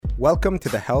Welcome to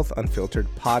the Health Unfiltered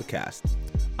podcast.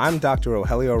 I'm Dr.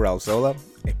 Rogelio Ralzola,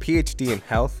 a PhD in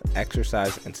health,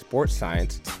 exercise, and sports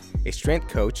science, a strength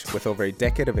coach with over a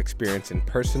decade of experience in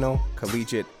personal,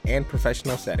 collegiate, and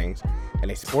professional settings,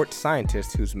 and a sports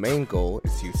scientist whose main goal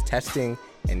is to use testing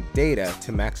and data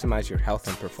to maximize your health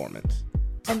and performance.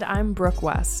 And I'm Brooke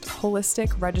West,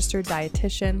 holistic registered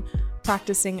dietitian,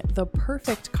 practicing the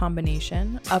perfect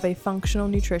combination of a functional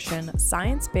nutrition,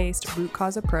 science-based root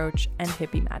cause approach, and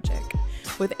hippie magic,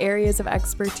 with areas of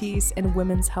expertise in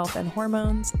women's health and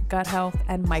hormones, gut health,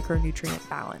 and micronutrient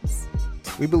balance.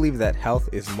 We believe that health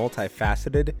is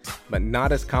multifaceted, but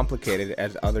not as complicated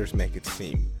as others make it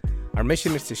seem. Our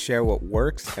mission is to share what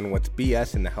works and what's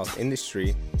BS in the health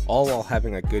industry, all while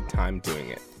having a good time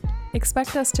doing it.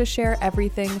 Expect us to share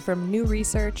everything from new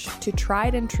research to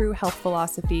tried and true health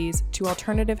philosophies to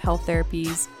alternative health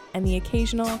therapies and the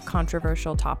occasional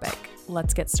controversial topic.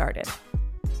 Let's get started.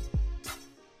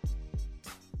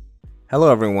 Hello,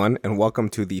 everyone, and welcome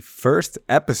to the first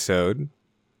episode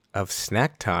of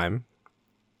Snack Time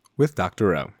with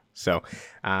Dr. O. So,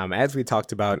 as we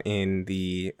talked about in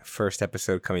the first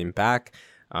episode coming back,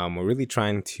 we're really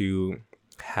trying to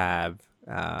have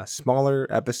smaller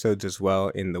episodes as well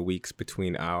in the weeks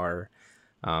between our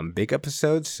big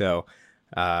episodes. So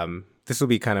this will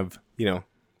be kind of,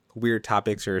 weird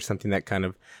topics or something that kind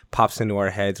of pops into our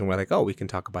heads and we're like, oh, we can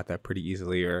talk about that pretty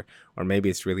easily, or maybe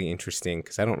it's really interesting,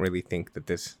 because I don't really think that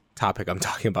this topic I'm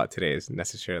talking about today is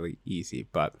necessarily easy,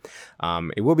 but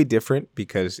it will be different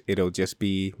because it'll just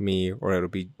be me or it'll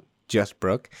be just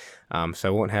Brooke. So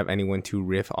I won't have anyone to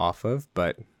riff off of,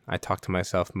 but I talk to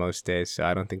myself most days, so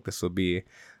I don't think this will be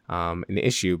an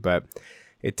issue, but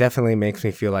it definitely makes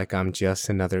me feel like I'm just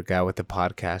another guy with a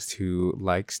podcast who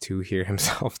likes to hear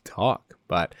himself talk.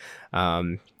 But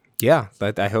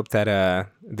but I hope that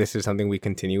this is something we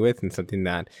continue with and something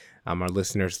that our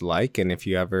listeners like. And if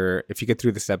you get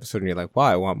through this episode and you're like,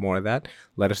 wow, I want more of that,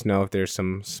 let us know if there's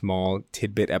some small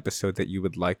tidbit episode that you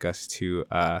would like us to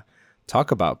talk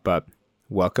about. But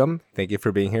welcome. Thank you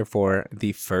for being here for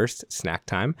the first Snack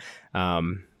Time.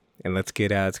 And let's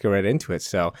get right into it.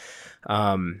 So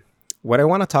what I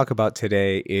want to talk about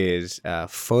today is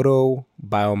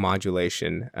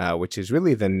photobiomodulation, which is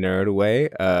really the nerd way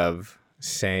of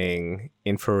saying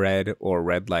infrared or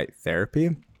red light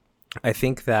therapy. I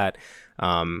think that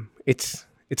it's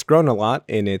grown a lot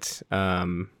in its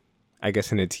in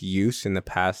its use in the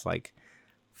past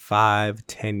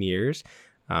 5-10 years.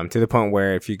 To the point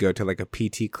where if you go to a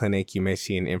PT clinic, you may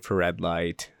see an infrared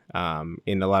light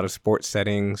in a lot of sports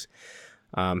settings.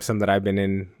 Some that I've been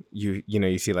in, you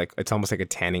see it's almost like a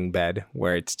tanning bed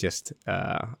where it's just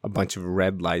a bunch of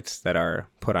red lights that are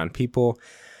put on people.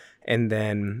 And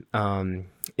then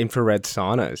infrared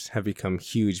saunas have become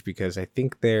huge because I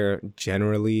think they're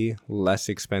generally less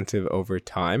expensive over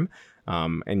time,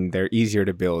 and they're easier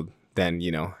to build than,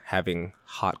 having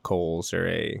hot coals or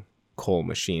a coal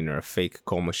machine or a fake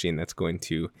coal machine that's going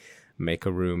to make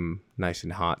a room nice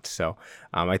and hot. So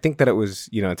I think that it was,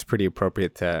 it's pretty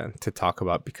appropriate to talk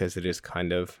about because it is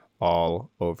kind of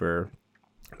all over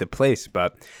the place.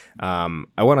 But I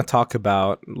want to talk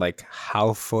about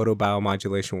how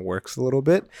photobiomodulation works a little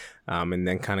bit, and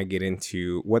then kind of get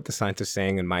into what the science is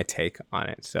saying and my take on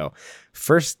it. So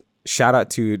first, shout out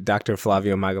to Dr.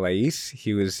 Flavio Magalhães.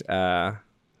 He was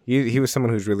He was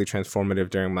someone who's really transformative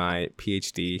during my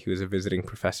PhD. He was a visiting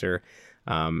professor,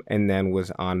 and then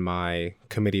was on my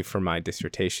committee for my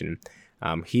dissertation.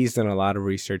 He's done a lot of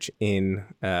research in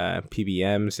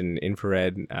PBMs and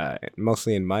infrared,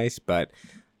 mostly in mice, but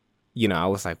I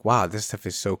was like, wow, this stuff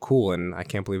is so cool, and I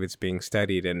can't believe it's being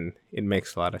studied, and it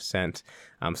makes a lot of sense.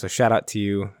 So shout out to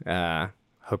you.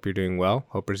 Hope you're doing well.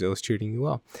 Hope Brazil is treating you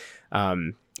well.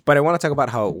 But I want to talk about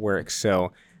how it works.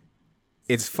 So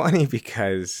it's funny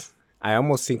because I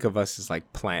almost think of us as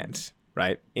like plants,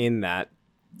 right? In that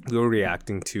we're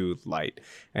reacting to light.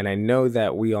 And I know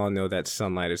that we all know that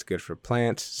sunlight is good for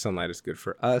plants, sunlight is good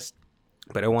for us.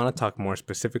 But I want to talk more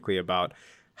specifically about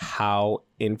how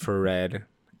infrared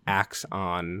acts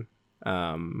on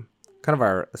kind of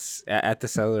our at the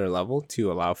cellular level to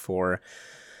allow for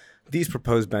these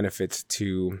proposed benefits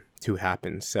to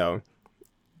happen. So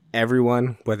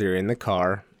everyone, whether you're in the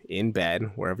car, in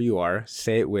bed, wherever you are,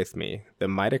 say it with me. The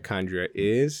mitochondria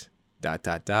is ...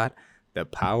 the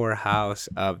powerhouse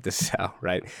of the cell,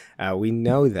 right? We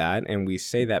know that, and we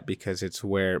say that because it's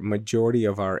where majority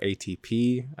of our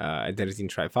ATP, adenosine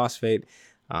triphosphate,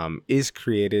 is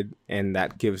created, and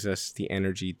that gives us the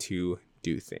energy to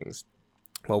do things.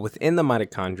 Well, within the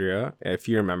mitochondria, if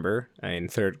you remember in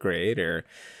third grade or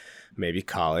maybe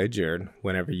college or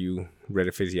whenever you read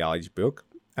a physiology book,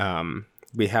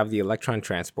 we have the electron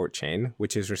transport chain,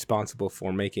 which is responsible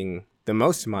for making the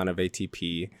most amount of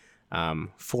ATP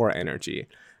for energy.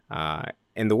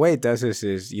 And the way it does this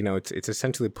is, it's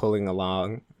essentially pulling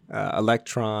along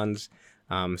electrons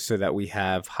so that we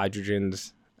have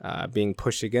hydrogens being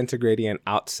pushed against a gradient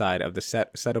outside of the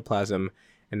cytoplasm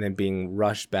and then being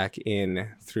rushed back in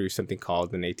through something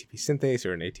called an ATP synthase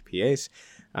or an ATPase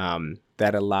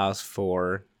that allows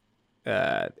for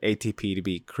ATP to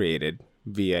be created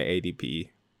via ADP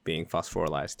being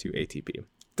phosphorylized to ATP.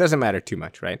 Doesn't matter too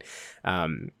much, right?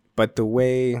 But the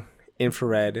way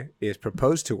infrared is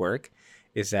proposed to work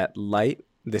is that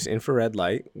this infrared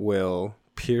light will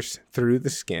pierce through the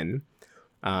skin,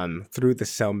 through the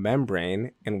cell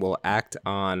membrane, and will act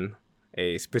on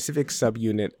a specific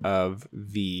subunit of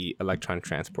the electron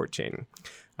transport chain.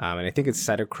 And I think it's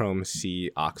cytochrome C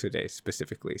oxidase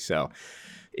specifically. So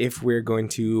if we're going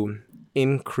to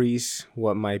increase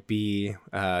what might be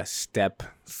step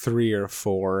 3 or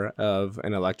 4 of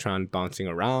an electron bouncing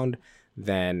around,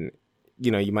 then,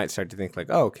 you might start to think like,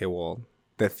 oh, okay, well,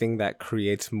 the thing that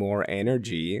creates more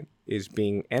energy is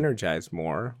being energized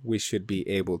more. We should be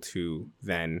able to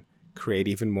then create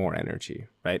even more energy,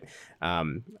 right?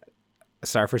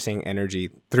 Sorry for saying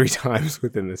energy 3 times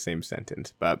within the same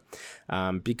sentence, but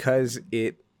because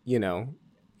it,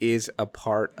 is a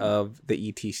part of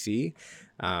the ETC,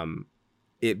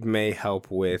 it may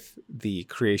help with the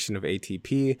creation of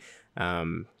ATP,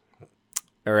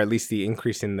 or at least the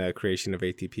increase in the creation of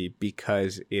ATP,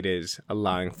 because it is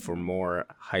allowing for more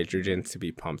hydrogens to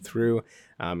be pumped through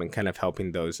and kind of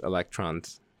helping those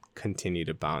electrons continue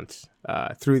to bounce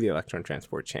through the electron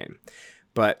transport chain.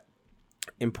 But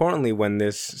importantly, when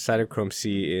this cytochrome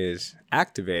C is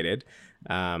activated,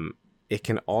 it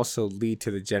can also lead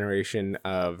to the generation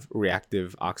of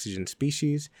reactive oxygen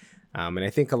species. And I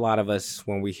think a lot of us,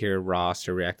 when we hear ROS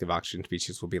or reactive oxygen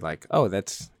species, will be like, oh,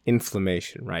 that's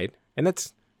inflammation, right? And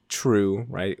that's true,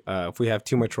 right? If we have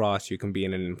too much ROS, you can be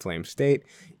in an inflamed state.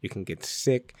 You can get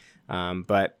sick.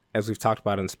 But as we've talked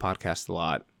about on this podcast a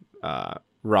lot,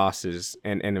 ROS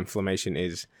and inflammation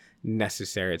is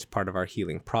necessary. It's part of our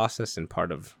healing process and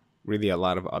part of really a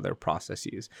lot of other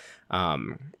processes.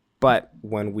 But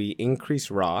when we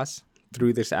increase ROS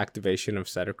through this activation of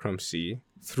cytochrome C,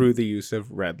 through the use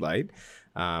of red light,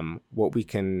 what we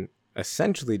can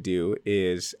essentially do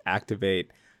is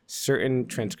activate certain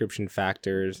transcription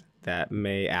factors that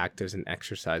may act as an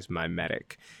exercise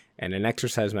mimetic. And an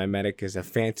exercise mimetic is a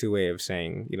fancy way of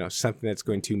saying, something that's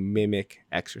going to mimic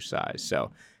exercise.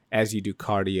 So as you do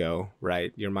cardio,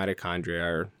 right, your mitochondria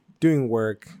are doing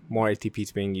work, more ATP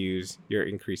is being used, you're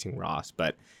increasing ROS.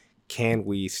 But can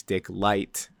we stick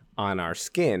light on our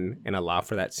skin and allow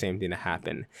for that same thing to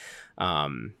happen?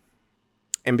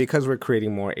 And because we're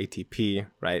creating more ATP,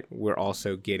 right, we're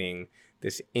also getting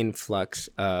this influx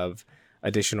of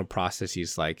additional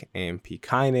processes like AMP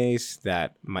kinase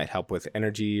that might help with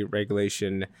energy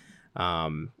regulation,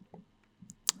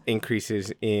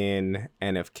 increases in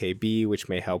NFKB, which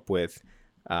may help with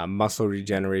muscle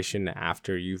regeneration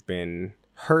after you've been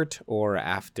hurt or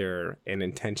after an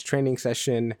intense training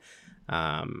session,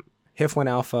 HIF-1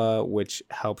 alpha, which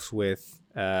helps with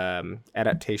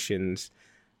adaptations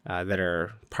that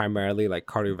are primarily like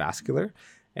cardiovascular,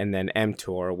 and then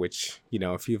mTOR, which,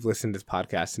 if you've listened to this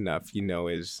podcast enough,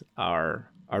 is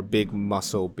our big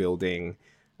muscle building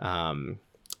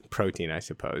protein, I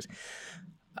suppose.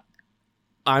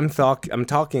 I'm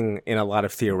talking in a lot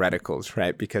of theoreticals,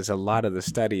 right? Because a lot of the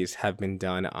studies have been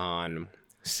done on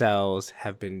cells,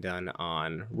 have been done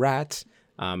on rats,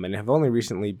 and have only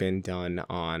recently been done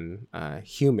on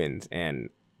humans. And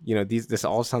this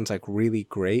all sounds like really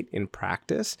great in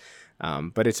practice,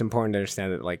 but it's important to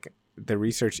understand that like the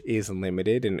research is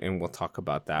limited, and we'll talk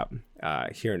about that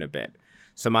here in a bit.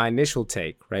 So my initial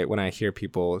take, right, when I hear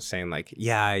people saying like,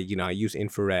 yeah, I use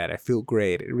infrared, I feel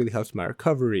great, it really helps my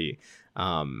recovery,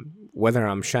 whether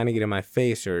I'm shining it in my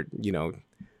face or,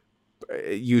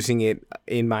 using it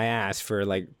in my ass for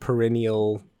like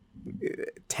perennial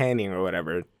tanning or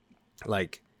whatever,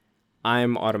 like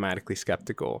I'm automatically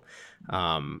skeptical.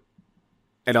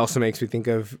 It also makes me think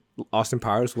of Austin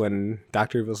Powers when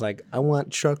Dr. Evil's like, I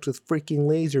want trucks with freaking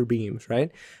laser beams,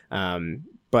 right?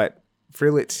 But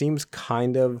really, it seems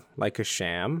kind of like a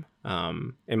sham.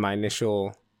 And my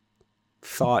initial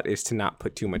thought is to not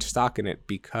put too much stock in it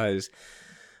because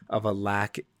of a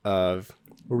lack of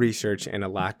research and a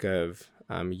lack of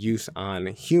use on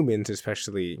humans,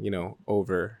 especially,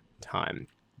 over time.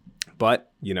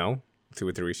 But, see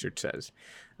what the research says.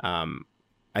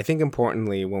 I think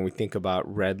importantly, when we think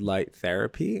about red light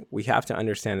therapy, we have to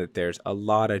understand that there's a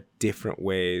lot of different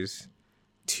ways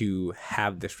to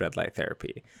have this red light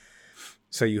therapy.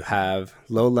 So you have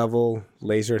low level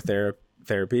laser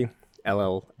therapy,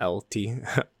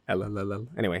 LLLT, LLL,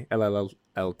 anyway,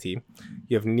 LLLT.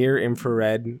 You have near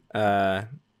infrared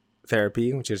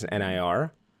therapy, which is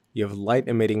NIR. You have light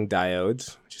emitting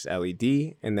diodes, which is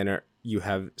LED, and then you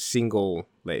have single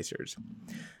lasers.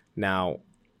 Now,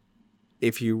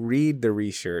 if you read the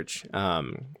research,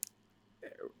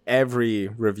 every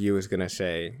review is going to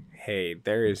say, hey,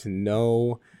 there is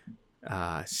no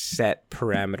set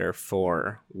parameter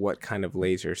for what kind of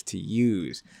lasers to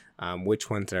use, which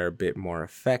ones are a bit more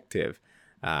effective.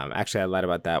 Actually, I lied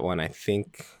about that one. I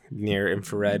think near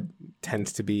infrared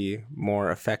tends to be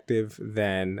more effective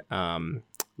than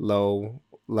low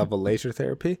level laser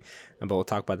therapy, but we'll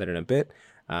talk about that in a bit.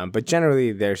 But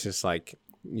generally, there's just like,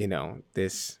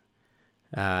 this,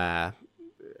 I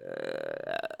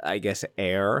guess,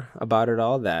 air about it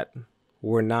all that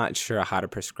we're not sure how to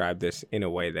prescribe this in a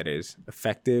way that is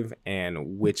effective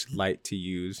and which light to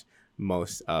use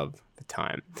most of the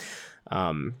time.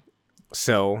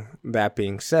 So that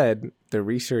being said, the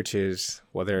research is,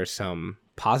 well, there are some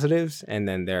positives and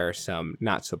then there are some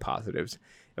not so positives.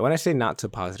 And when I say not so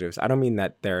positives, I don't mean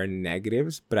that there are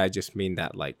negatives, but I just mean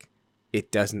that like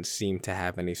it doesn't seem to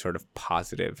have any sort of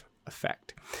positive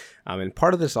effect. And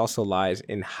part of this also lies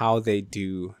in how they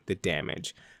do the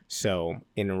damage. So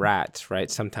in rats,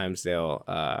 right, sometimes they'll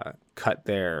cut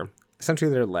essentially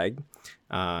their leg,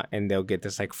 and they'll get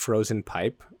this like frozen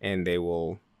pipe and they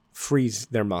will freeze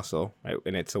their muscle, right?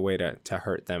 And it's a way to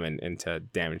hurt them and to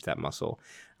damage that muscle.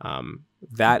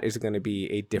 That is going to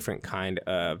be a different kind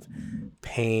of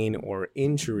pain or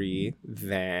injury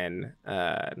than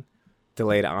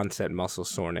delayed onset muscle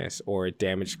soreness or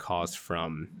damage caused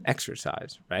from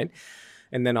exercise, right?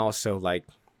 And then also like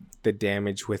the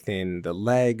damage within the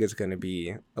leg is going to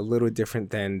be a little different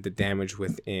than the damage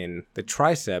within the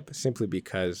tricep, simply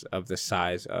because of the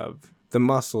size of the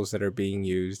muscles that are being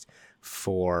used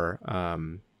for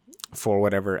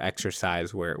whatever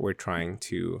exercise we're trying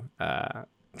to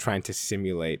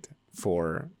simulate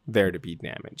for there to be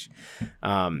damage.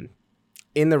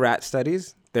 In the rat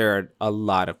studies, there are a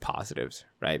lot of positives,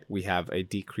 right? We have a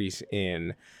decrease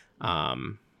in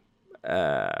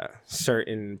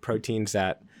certain proteins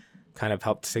that kind of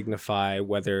help signify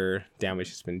whether damage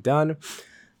has been done.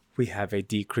 We have a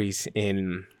decrease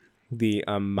in the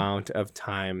amount of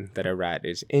time that a rat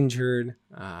is injured.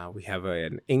 We have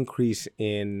an increase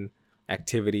in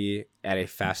activity at a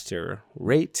faster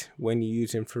rate when you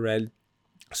use infrared.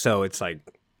 So it's like,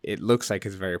 it looks like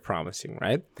it's very promising,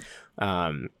 right?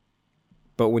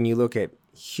 But when you look at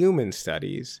human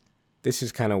studies, this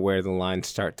is kind of where the lines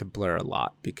start to blur a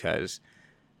lot, because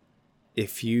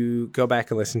if you go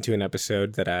back and listen to an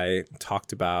episode that I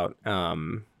talked about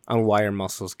on why our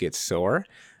muscles get sore,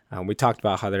 we talked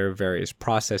about how there are various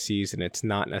processes, and it's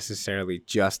not necessarily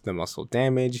just the muscle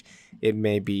damage. It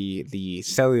may be the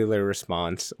cellular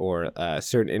response or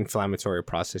certain inflammatory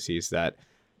processes that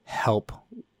help,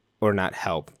 or not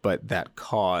help, but that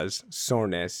cause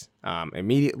soreness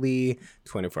immediately,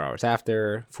 24 hours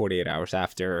after, 48 hours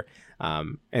after,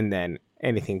 and then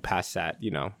anything past that,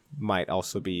 might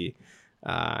also be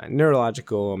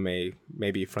neurological,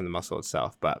 maybe from the muscle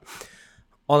itself. But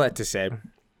all that to say,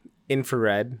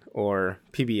 infrared, or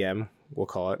PBM, we'll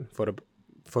call it,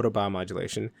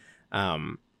 photobiomodulation,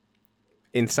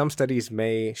 in some studies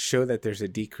may show that there's a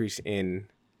decrease in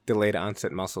delayed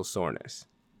onset muscle soreness.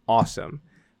 Awesome.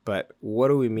 But what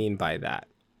do we mean by that?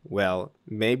 Well,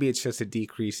 maybe it's just a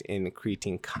decrease in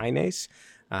creatine kinase,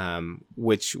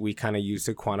 which we kind of use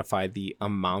to quantify the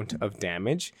amount of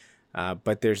damage.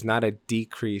 But there's not a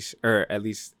decrease, or at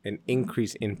least an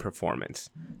increase in performance.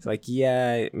 It's like,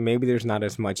 yeah, maybe there's not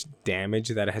as much damage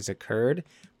that has occurred,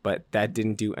 but that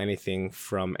didn't do anything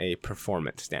from a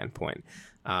performance standpoint.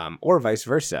 Or vice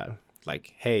versa.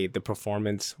 Like, hey, the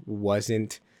performance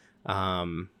wasn't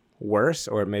worse,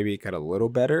 or maybe it got a little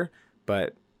better,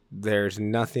 but there's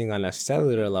nothing on a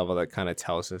cellular level that kind of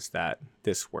tells us that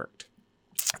this worked.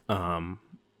 On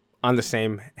the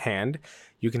same hand,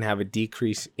 you can have a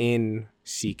decrease in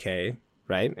CK,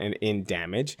 right, and in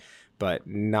damage, but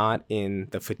not in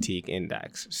the fatigue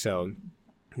index. So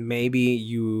maybe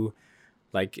you,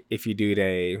 like, if you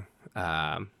do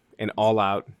an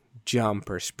all-out jump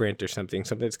or sprint or something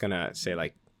that's gonna say,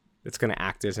 like, it's gonna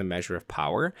act as a measure of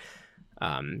power.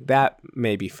 That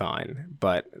may be fine,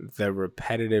 but the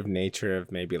repetitive nature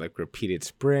of maybe like repeated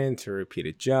sprints or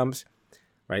repeated jumps,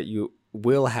 right, you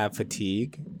will have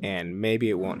fatigue, and maybe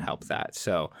it won't help that.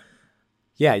 So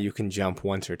yeah, you can jump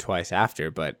once or twice after,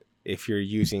 but if you're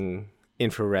using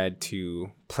infrared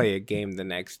to play a game the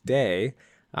next day,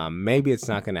 maybe it's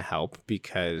not going to help,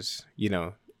 because,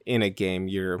 in a game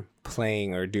you're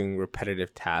playing or doing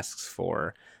repetitive tasks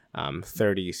for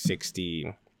 30,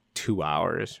 60, 2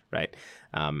 hours, right?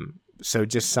 So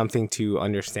just something to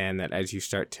understand that as you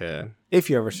start to, if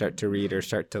you ever start to read or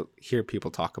start to hear people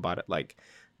talk about it, like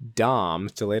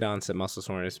DOMS, delayed onset muscle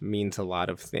soreness, means a lot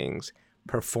of things.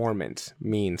 Performance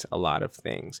means a lot of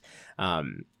things.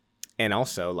 And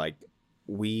also, like,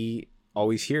 we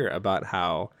always hear about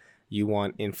how you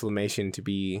want inflammation to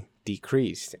be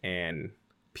decreased, and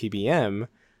PBM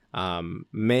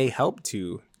may help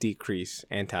to decrease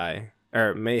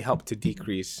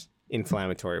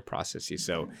inflammatory processes.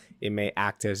 So it may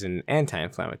act as an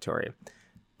anti-inflammatory.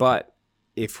 But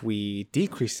if we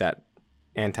decrease that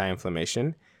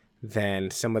anti-inflammation, then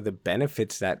some of the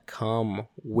benefits that come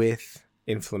with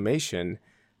inflammation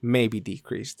may be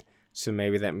decreased. So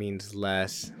maybe that means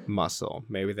less muscle.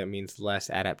 Maybe that means less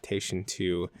adaptation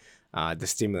to the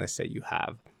stimulus that you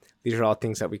have. These are all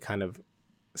things that we kind of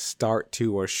start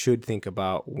to or should think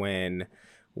about when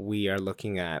we are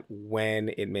looking at when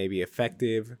it may be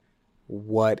effective,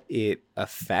 what it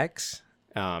affects,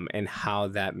 and how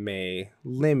that may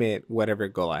limit whatever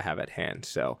goal I have at hand.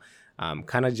 So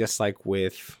kind of just like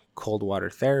with cold water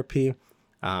therapy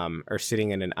or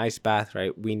sitting in an ice bath,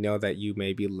 right? We know that you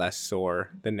may be less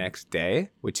sore the next day,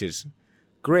 which is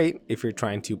great if you're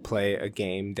trying to play a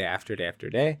game day after day after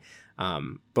day.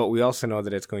 But we also know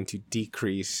that it's going to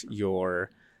decrease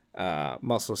your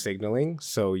muscle signaling,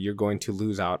 so you're going to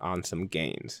lose out on some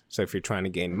gains. So if you're trying to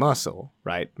gain muscle,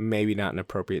 right, maybe not an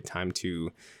appropriate time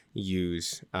to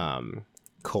use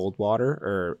cold water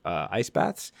or ice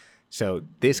baths. So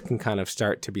this can kind of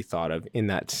start to be thought of in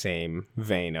that same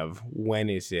vein of when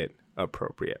is it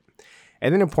appropriate.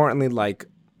 And then importantly, like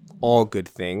all good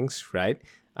things, right,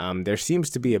 there seems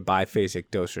to be a biphasic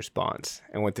dose response.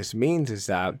 And what this means is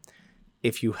that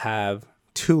if you have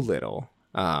too little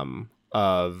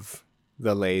of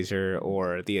the laser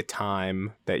or the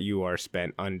time that you are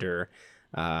spent under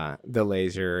the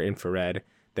laser infrared,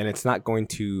 then it's not going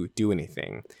to do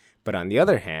anything. But on the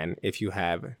other hand, if you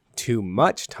have too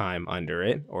much time under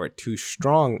it or too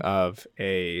strong of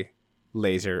a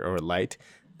laser or light,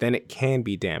 then it can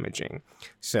be damaging.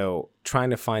 So trying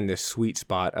to find the sweet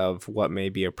spot of what may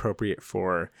be appropriate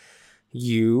for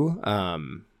you,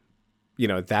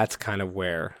 that's kind of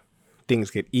where things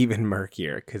get even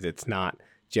murkier, because it's not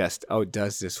just, oh,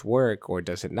 does this work or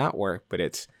does it not work? But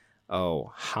it's,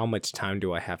 oh, how much time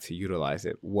do I have to utilize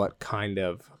it? What kind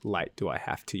of light do I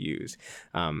have to use?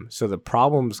 So the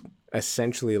problems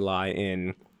essentially lie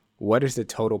in what is the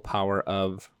total power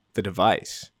of the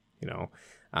device?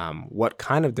 What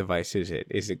kind of device is it?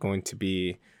 Is it going to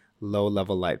be low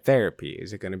level light therapy?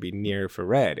 Is it going to be near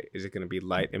infrared? Is it going to be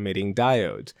light emitting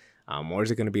diodes? Or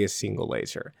is it going to be a single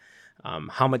laser?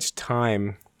 How much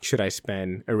time should I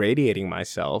spend irradiating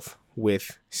myself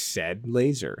with said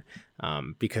laser?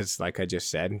 Because like I just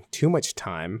said, too much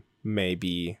time may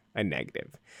be a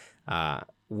negative.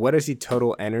 What is the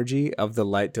total energy of the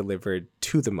light delivered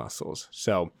to the muscles?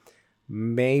 So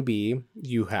maybe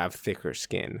you have thicker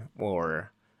skin,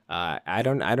 or I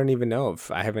don't even know, if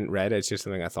I haven't read, it's just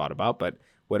something I thought about, but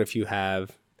what if you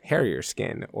have hairier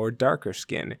skin or darker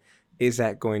skin? Is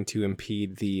that going to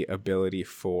impede the ability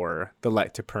for the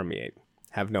light to permeate?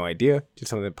 Have no idea, just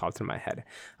something that popped in my head.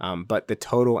 But the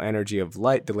total energy of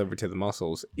light delivered to the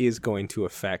muscles is going to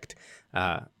affect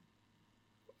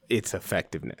its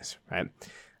effectiveness, right?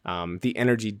 The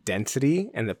energy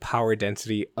density and the power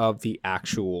density of the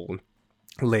actual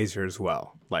laser as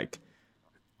well. Like,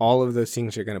 all of those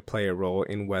things are going to play a role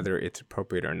in whether it's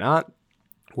appropriate or not,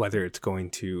 whether it's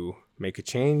going to make a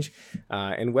change,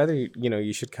 and whether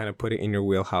you should kind of put it in your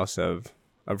wheelhouse of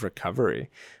recovery.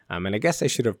 And I guess I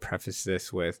should have prefaced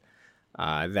this with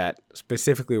that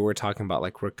specifically we're talking about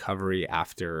like recovery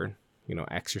after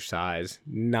exercise,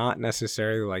 not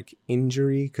necessarily like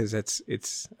injury, because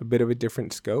it's a bit of a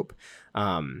different scope.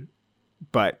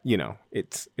 But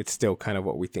it's still kind of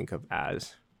what we think of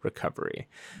as recovery.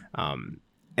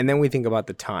 And then we think about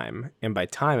the time. And by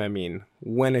time, I mean,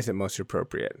 when is it most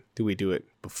appropriate? Do we do it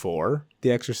before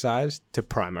the exercise to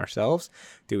prime ourselves?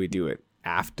 Do we do it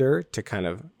after to kind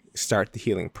of start the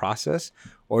healing process?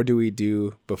 Or do we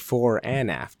do before and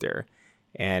after?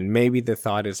 And maybe the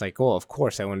thought is like, oh, of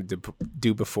course I want to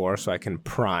do before so I can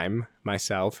prime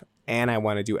myself, and I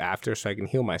want to do after so I can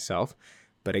heal myself.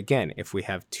 But again, if we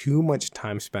have too much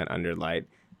time spent under light,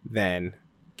 then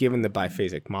given the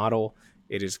biphasic model,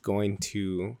 it is going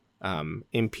to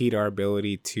impede our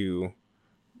ability to,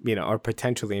 or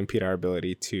potentially impede our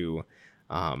ability to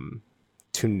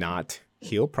not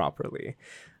heal properly.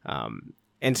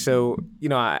 And so,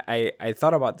 I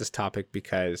thought about this topic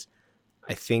because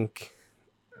I think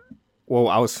well,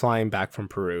 I was flying back from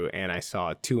Peru and I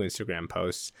saw 2 Instagram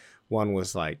posts. One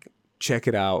was like, check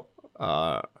it out.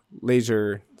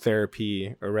 Laser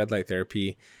therapy or red light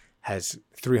therapy has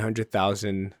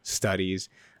 300,000 studies.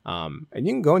 And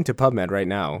you can go into PubMed right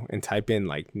now and type in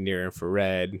like near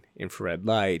infrared, infrared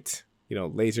light,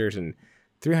 lasers, and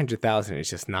 300,000 is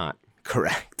just not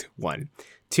correct. 1.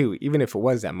 2, even if it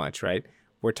was that much, right?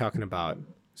 We're talking about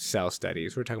cell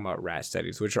studies. We're talking about rat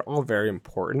studies, which are all very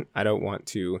important. I don't want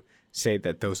to say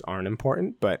that those aren't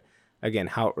important, but again,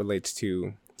 how it relates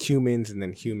to humans and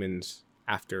then humans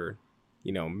after,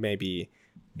 maybe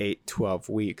 8, 12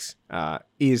 weeks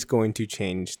is going to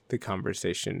change the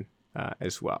conversation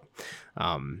as well.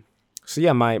 So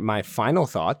yeah, my final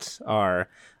thoughts are,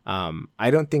 I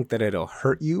don't think that it'll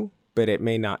hurt you, but it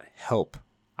may not help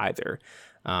either.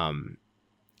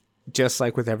 Just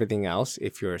like with everything else,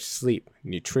 if your sleep,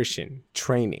 nutrition,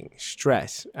 training,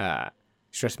 stress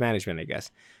management, I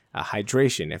guess,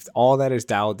 hydration, if all that is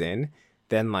dialed in,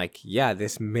 then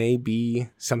this may be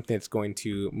something that's going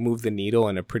to move the needle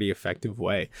in a pretty effective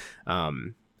way.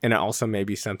 And it also may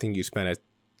be something you spend a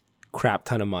crap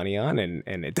ton of money on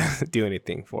and it doesn't do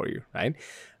anything for you, right?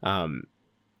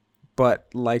 But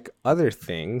like other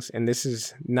things, and this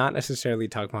is not necessarily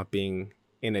talking about being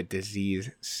in a disease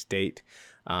state,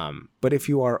 but if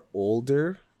you are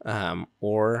older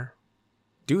or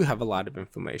do have a lot of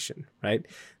inflammation, right?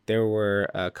 There were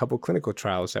a couple clinical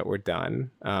trials that were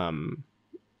done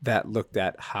that looked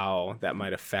at how that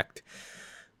might affect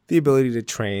the ability to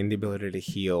train, the ability to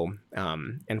heal.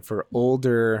 And for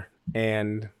older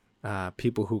and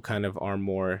people who kind of are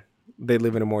more, they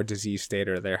live in a more disease state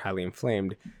or they're highly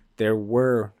inflamed, there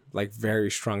were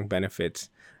very strong benefits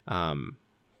kind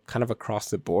of across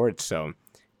the board. So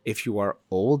if you are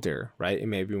older, right, it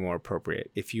may be more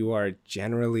appropriate. If you are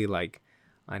generally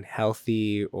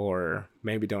unhealthy or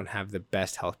maybe don't have the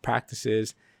best health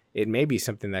practices, it may be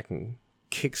something that can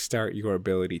kickstart your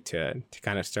ability to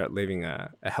kind of start living a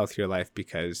healthier life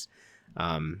because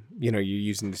you're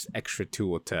using this extra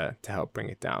tool to help bring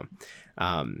it down.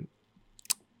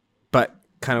 But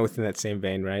kind of within that same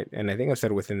vein, right? And I think I've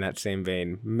said within that same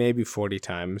vein maybe 40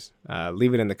 times.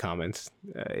 Leave it in the comments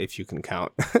if you can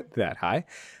count that high.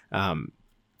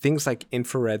 Things like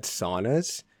infrared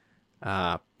saunas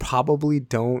probably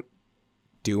don't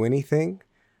do anything.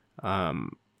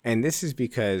 And this is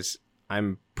because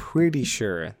I'm pretty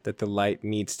sure that the light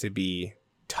needs to be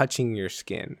touching your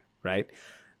skin, right?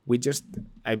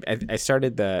 I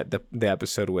started the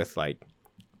episode with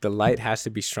the light has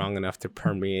to be strong enough to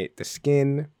permeate the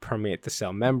skin, permeate the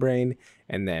cell membrane,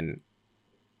 and then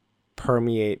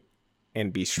permeate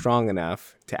and be strong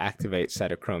enough to activate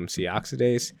cytochrome C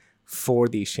oxidase for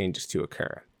these changes to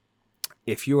occur.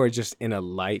 If you are just in a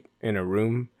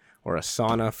room or a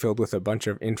sauna filled with a bunch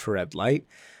of infrared light,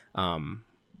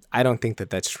 I don't think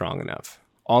that that's strong enough.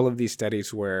 All of these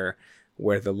studies where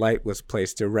the light was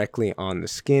placed directly on the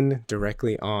skin,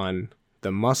 directly on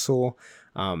the muscle,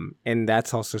 and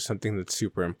that's also something that's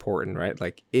super important, right?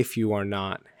 If you are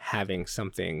not having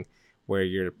something where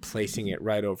you're placing it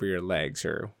right over your legs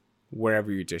or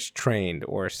wherever you just trained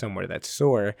or somewhere that's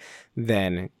sore,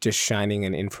 then just shining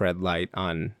an infrared light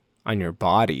on your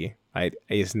body, right,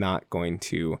 is not going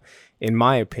to, in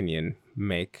my opinion,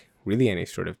 make really any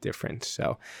sort of difference.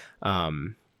 So,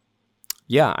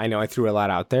 yeah, I know I threw a lot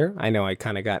out there. I know I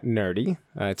kind of got nerdy.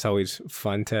 It's always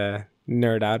fun to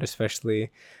nerd out, especially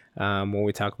when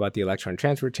we talk about the electron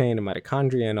transfer chain and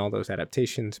mitochondria and all those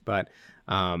adaptations. But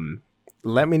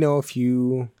let me know if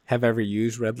you have ever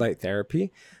used red light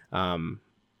therapy.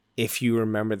 If you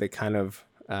remember the kind of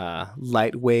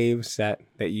light waves that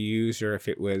you use, or if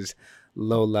it was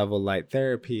low level light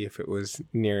therapy, if it was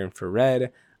near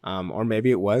infrared, or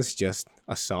maybe it was just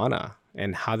a sauna,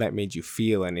 and how that made you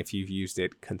feel and if you've used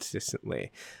it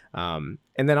consistently. And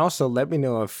then also let me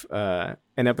know if an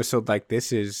episode like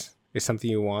this is something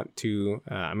you want to,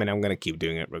 I'm going to keep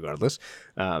doing it regardless.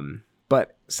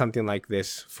 But something like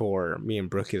this for me and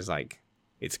Brooke is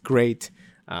it's great.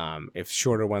 If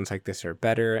shorter ones like this are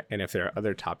better, and if there are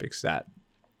other topics that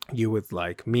you would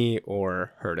like me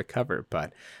or her to cover.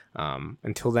 But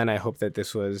until then, I hope that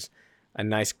this was a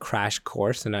nice crash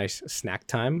course, a nice snack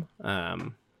time,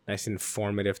 nice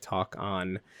informative talk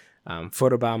on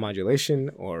photobiomodulation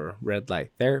or red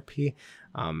light therapy.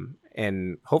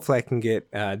 And hopefully I can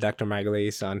get Dr.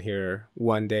 Margulies on here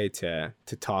one day to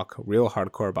talk real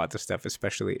hardcore about this stuff,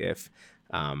 especially if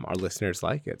our listeners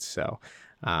like it. So,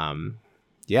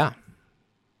 yeah,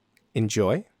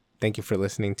 enjoy. Thank you for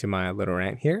listening to my little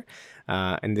rant here.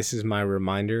 And this is my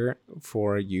reminder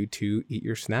for you to eat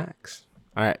your snacks.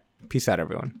 All right. Peace out,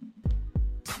 everyone.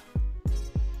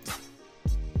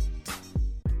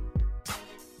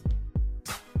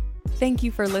 Thank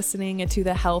you for listening to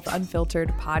the Health Unfiltered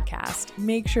podcast.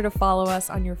 Make sure to follow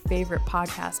us on your favorite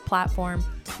podcast platform,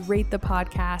 rate the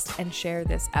podcast, and share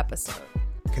this episode.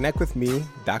 Connect with me,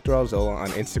 Dr. Alzola, on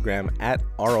Instagram at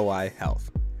ROI Health.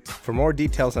 For more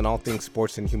details on all things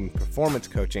sports and human performance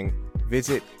coaching,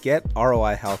 visit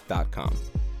getroihealth.com.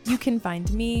 You can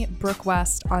find me, Brooke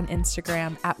West, on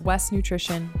Instagram at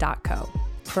westnutrition.co.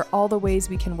 For all the ways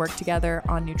we can work together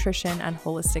on nutrition and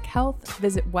holistic health,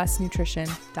 visit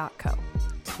westnutrition.co.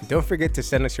 And don't forget to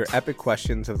send us your epic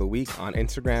questions of the week on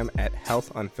Instagram at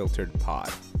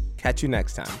healthunfilteredpod. Catch you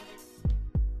next time.